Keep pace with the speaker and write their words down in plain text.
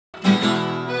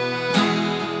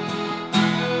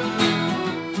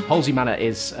Halsway Manor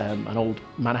is an old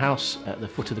manor house at the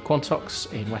foot of the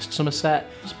Quantocks in West Somerset.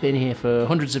 It's been here for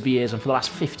hundreds of years, and for the last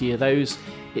 50 of those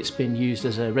it's been used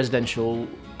as a residential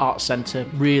arts centre,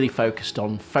 really focused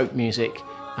on folk music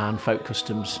and folk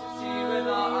customs.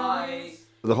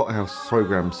 The HotHouse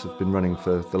programmes have been running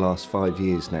for the last 5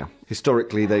 years now.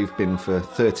 Historically, they've been for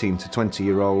 13 to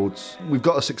 20-year-olds. We've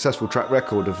got a successful track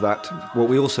record of that. What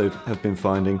we also have been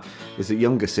finding is that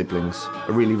younger siblings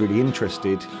are really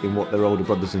interested in what their older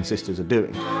brothers and sisters are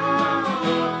doing.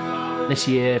 This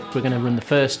year, we're going to run the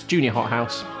first junior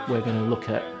HotHouse. We're going to look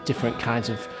at different kinds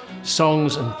of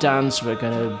songs and dance. We're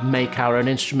going to make our own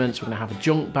instruments. We're going to have a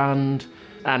junk band,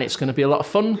 and it's going to be a lot of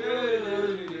fun.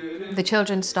 The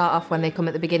children start off when they come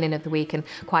at the beginning of the week, and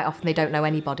quite often they don't know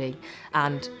anybody,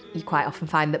 and you quite often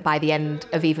find that by the end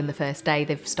of even the first day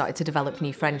they've started to develop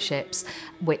new friendships,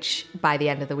 which by the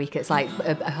end of the week it's like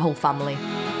a whole family.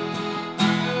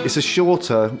 It's a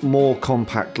shorter, more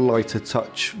compact, lighter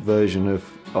touch version of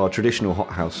our traditional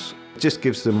HotHouse. It just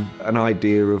gives them an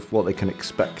idea of what they can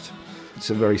expect. It's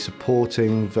a very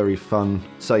supporting, very fun,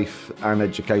 safe and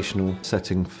educational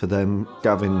setting for them.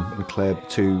 Gavin and Claire,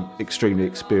 two extremely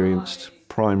experienced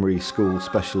primary school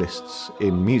specialists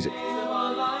in music.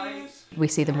 We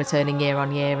see them returning year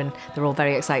on year, and they're all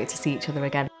very excited to see each other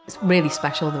again. It's really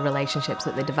special, the relationships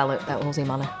that they develop at Halsway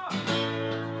Manor.